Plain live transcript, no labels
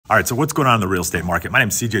All right, so what's going on in the real estate market? My name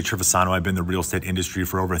is CJ Trifasano. I've been in the real estate industry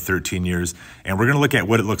for over 13 years, and we're going to look at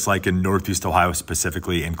what it looks like in Northeast Ohio,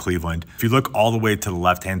 specifically in Cleveland. If you look all the way to the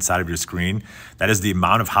left-hand side of your screen, that is the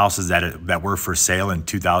amount of houses that were for sale in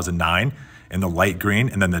 2009 in the light green,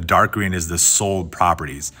 and then the dark green is the sold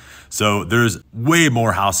properties. So there's way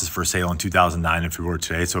more houses for sale in 2009 if we were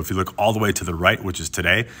today. So if you look all the way to the right, which is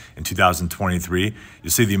today in 2023,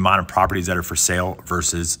 you'll see the amount of properties that are for sale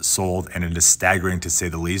versus sold, and it is staggering to say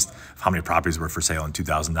the least of how many properties were for sale in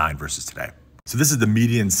 2009 versus today. So this is the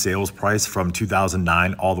median sales price from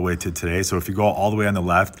 2009 all the way to today. So if you go all the way on the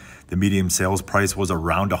left, the median sales price was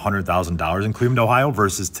around $100,000 in Cleveland, Ohio,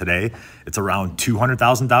 versus today, it's around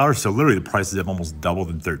 $200,000. So literally the prices have almost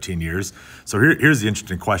doubled in 13 years. So here's the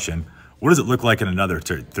interesting question. What does it look like in another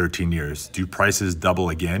 13 years? Do prices double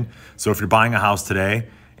again? So if you're buying a house today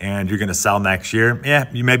and you're gonna sell next year,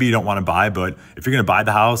 maybe you don't wanna buy, but if you're gonna buy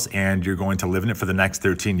the house and you're going to live in it for the next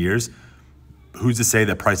 13 years, who's to say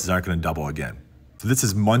that prices aren't going to double again? So this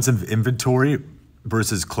is months of inventory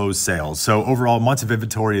versus closed sales. So overall, months of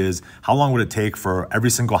inventory is how long would it take for every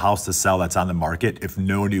single house to sell that's on the market if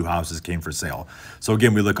no new houses came for sale. So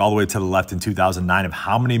again, we look all the way to the left in 2009 of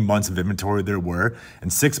how many months of inventory there were.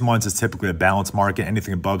 And 6 months is typically a balanced market.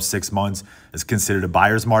 Anything above 6 months is considered a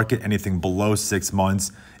buyer's market. Anything below 6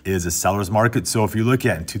 months is a seller's market. So if you look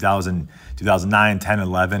at in 2009, 10,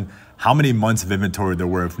 11, how many months of inventory there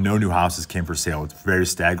were if no new houses came for sale. It's very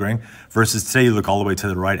staggering. Versus today, you look all the way to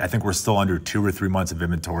the right, I think we're still under 2 or 3 months of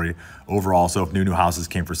inventory overall. So if new houses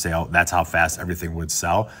came for sale, that's how fast everything would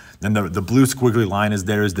sell. Then the blue squiggly line is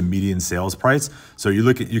the median sales price. So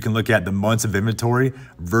you can look at the months of inventory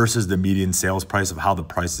versus the median sales price of how the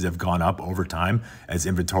prices have gone up over time as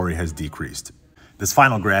inventory has decreased. This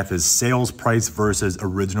final graph is sales price versus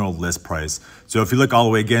original list price. So if you look all the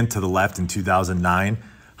way again to the left in 2009,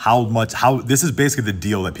 this is basically the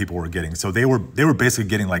deal that people were getting. So they were basically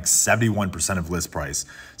getting like 71% of list price.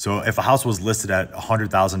 So if a house was listed at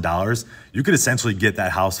 $100,000, you could essentially get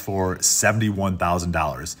that house for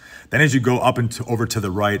 $71,000. Then as you go up and over to the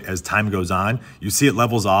right, as time goes on, you see it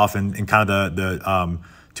levels off and kind of the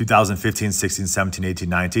 2015, 16, 17, 18,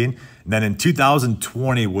 19. And then in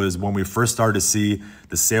 2020 was when we first started to see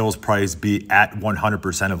the sales price be at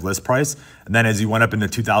 100% of list price. And then as you went up into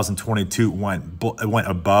 2022, it went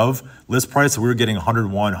above list price. So we were getting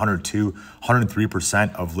 101, 102,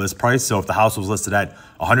 103% of list price. So if the house was listed at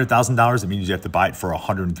 $100,000, it means you have to buy it for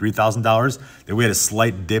 $103,000. Then we had a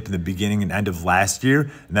slight dip in the beginning and end of last year,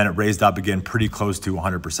 and then it raised up again pretty close to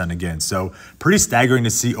 100% again. So pretty staggering to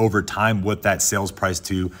see over time what that sales price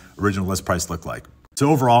to original list price looked like. So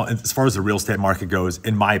overall, as far as the real estate market goes,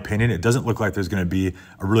 in my opinion, it doesn't look like there's going to be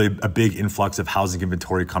a big influx of housing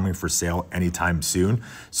inventory coming for sale anytime soon.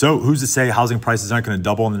 So who's to say housing prices aren't going to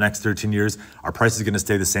double in the next 13 years? Are prices going to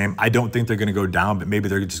stay the same? I don't think they're going to go down, but maybe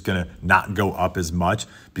they're just going to not go up as much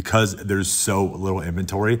because there's so little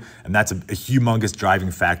inventory. And that's a humongous driving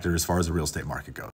factor as far as the real estate market goes.